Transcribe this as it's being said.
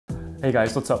Hey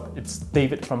guys, what's up? It's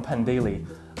David from thePandaily.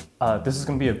 This is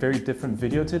going to be a very different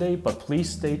video today, but please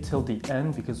stay till the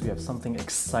end because we have something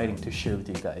exciting to share with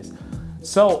you guys.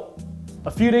 So,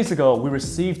 a few days ago, we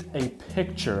received a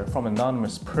picture from an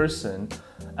anonymous person,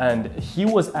 and he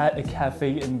was at a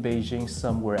cafe in Beijing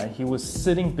somewhere, and he was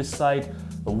sitting beside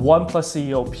the OnePlus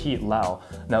CEO Pete Lau.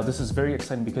 Now, this is very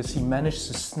exciting because he managed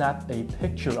to snap a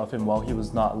picture of him while he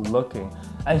was not looking,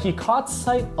 and he caught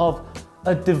sight of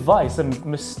a device, a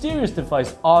mysterious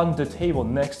device on the table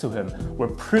next to him. We're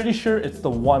pretty sure it's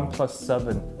the OnePlus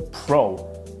 7 Pro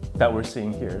that we're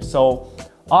seeing here. So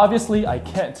obviously I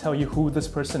can't tell you who this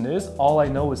person is. All I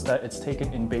know is that it's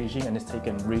taken in Beijing and it's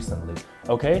taken recently.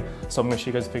 Okay, so I'm gonna show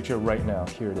you guys a picture right now.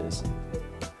 Here it is.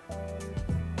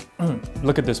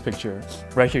 Look at this picture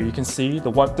right here. You can see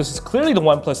this is clearly the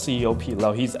OnePlus CEO Pete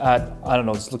Lau. He's at, I don't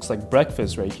know, this looks like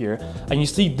breakfast right here. And you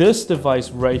see this device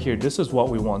right here. This is what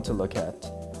we want to look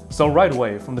at. So right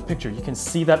away from the picture, you can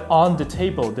see that on the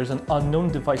table, there's an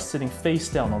unknown device sitting face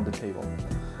down on the table.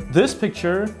 This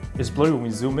picture is blurry when we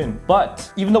zoom in,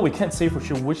 but even though we can't say for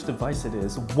sure which device it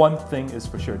is, one thing is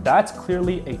for sure. That's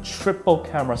clearly a triple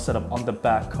camera setup on the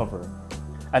back cover.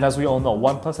 And as we all know,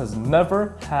 OnePlus has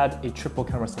never had a triple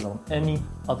camera setup on any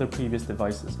other previous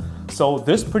devices. So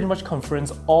this pretty much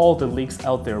confirms all the leaks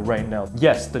out there right now.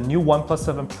 Yes, the new OnePlus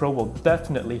 7 Pro will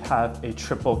definitely have a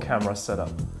triple camera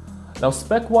setup. Now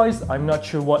spec-wise, I'm not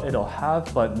sure what it'll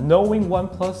have, but knowing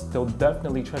OnePlus, they'll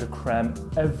definitely try to cram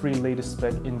every latest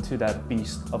spec into that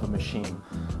beast of a machine.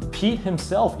 Pete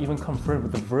himself even confirmed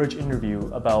with the Verge interview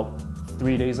about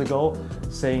 3 days ago,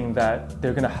 saying that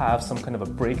they're gonna have some kind of a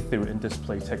breakthrough in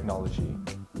display technology.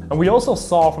 And we also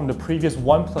saw from the previous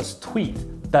OnePlus tweet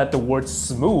that the word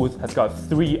smooth has got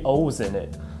 3 O's in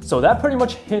it. So that pretty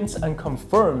much hints and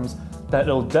confirms that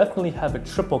it'll definitely have a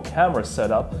triple camera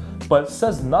setup, but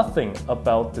says nothing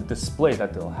about the display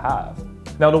that they'll have.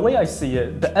 Now the way I see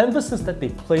it, the emphasis that they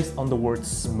placed on the word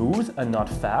smooth and not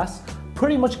fast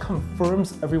pretty much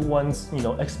confirms everyone's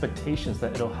expectations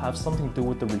that it'll have something to do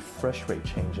with the refresh rate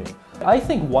changing. I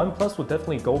think OnePlus will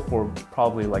definitely go for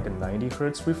probably like a 90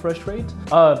 Hz refresh rate,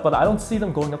 but I don't see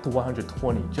them going up to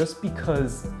 120 just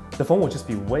because the phone will just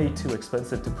be way too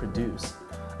expensive to produce.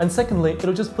 And secondly,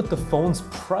 it'll just put the phone's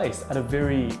price at a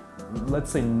very, let's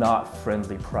say, not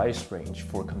friendly price range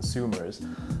for consumers.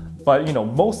 But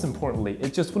most importantly,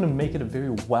 it just wouldn't make it a very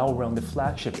well-rounded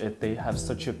flagship if they have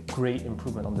such a great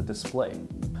improvement on the display.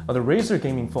 Now, the Razer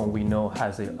gaming phone we know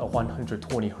has a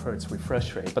 120 Hz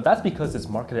refresh rate, but that's because it's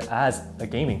marketed as a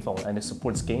gaming phone and it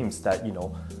supports games that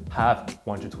have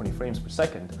 120 frames per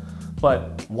second.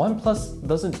 But OnePlus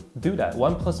doesn't do that.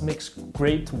 OnePlus makes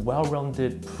great,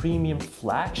 well-rounded premium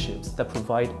flagships that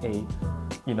provide a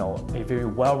very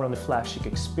well-rounded flagship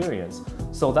experience.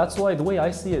 So that's why, the way I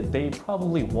see it, they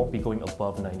probably won't be going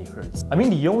above 90 Hz. I mean,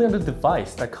 the only other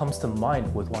device that comes to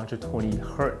mind with 120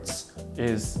 Hz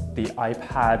is the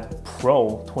iPad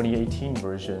Pro 2018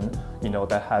 version,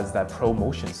 that has that Pro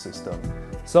Motion system.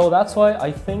 So that's why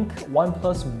I think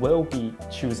OnePlus will be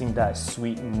choosing that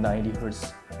sweet 90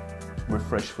 Hz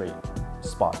refresh rate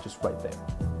spot just right there.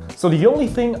 So the only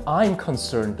thing I'm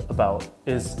concerned about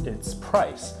is its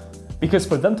price. Because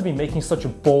for them to be making such a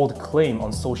bold claim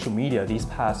on social media these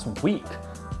past week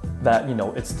that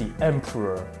it's the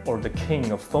emperor or the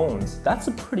king of phones, that's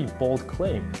a pretty bold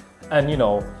claim. And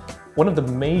one of the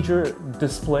major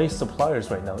display suppliers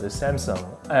right now is Samsung,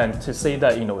 and to say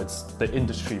that it's the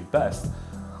industry best,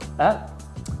 that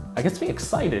I gets me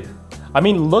excited. I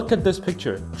mean, look at this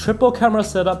picture. Triple camera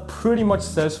setup pretty much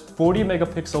says 40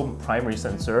 megapixel primary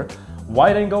sensor,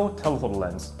 wide angle telephoto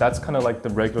lens. That's kind of like the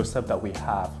regular setup that we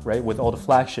have, right, with all the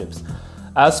flagships.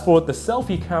 As for the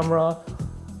selfie camera,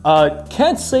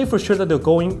 can't say for sure that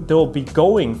they'll be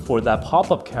going for that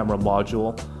pop-up camera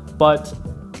module, but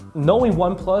knowing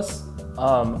OnePlus,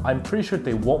 I'm pretty sure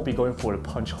they won't be going for the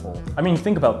punch hole. I mean,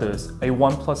 think about this, a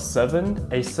OnePlus 7,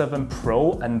 a 7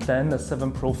 Pro, and then a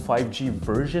 7 Pro 5G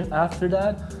version after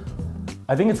that.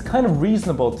 I think it's kind of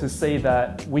reasonable to say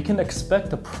that we can expect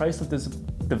the price of this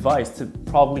device to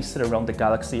probably sit around the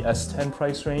Galaxy S10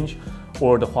 price range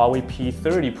or the Huawei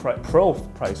P30 Pro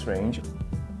price range.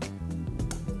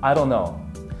 I don't know.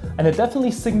 And it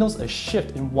definitely signals a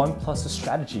shift in OnePlus's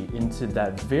strategy into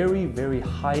that very, very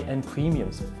high-end premium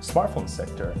smartphone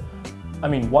sector. I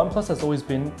mean, OnePlus has always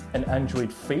been an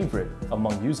Android favorite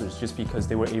among users just because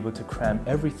they were able to cram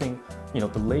everything,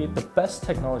 the best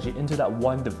technology into that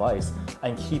one device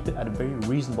and keep it at a very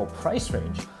reasonable price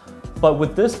range. But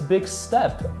with this big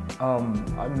step,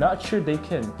 I'm not sure they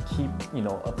can keep,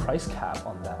 a price cap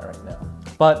on that right now.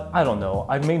 But I don't know,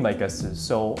 I've made my guesses,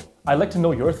 so I'd like to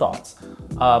know your thoughts.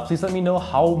 Please let me know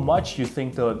how much you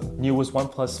think the newest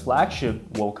OnePlus flagship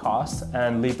will cost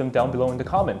and leave them down below in the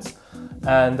comments.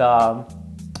 And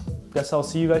guess I'll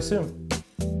see you guys soon.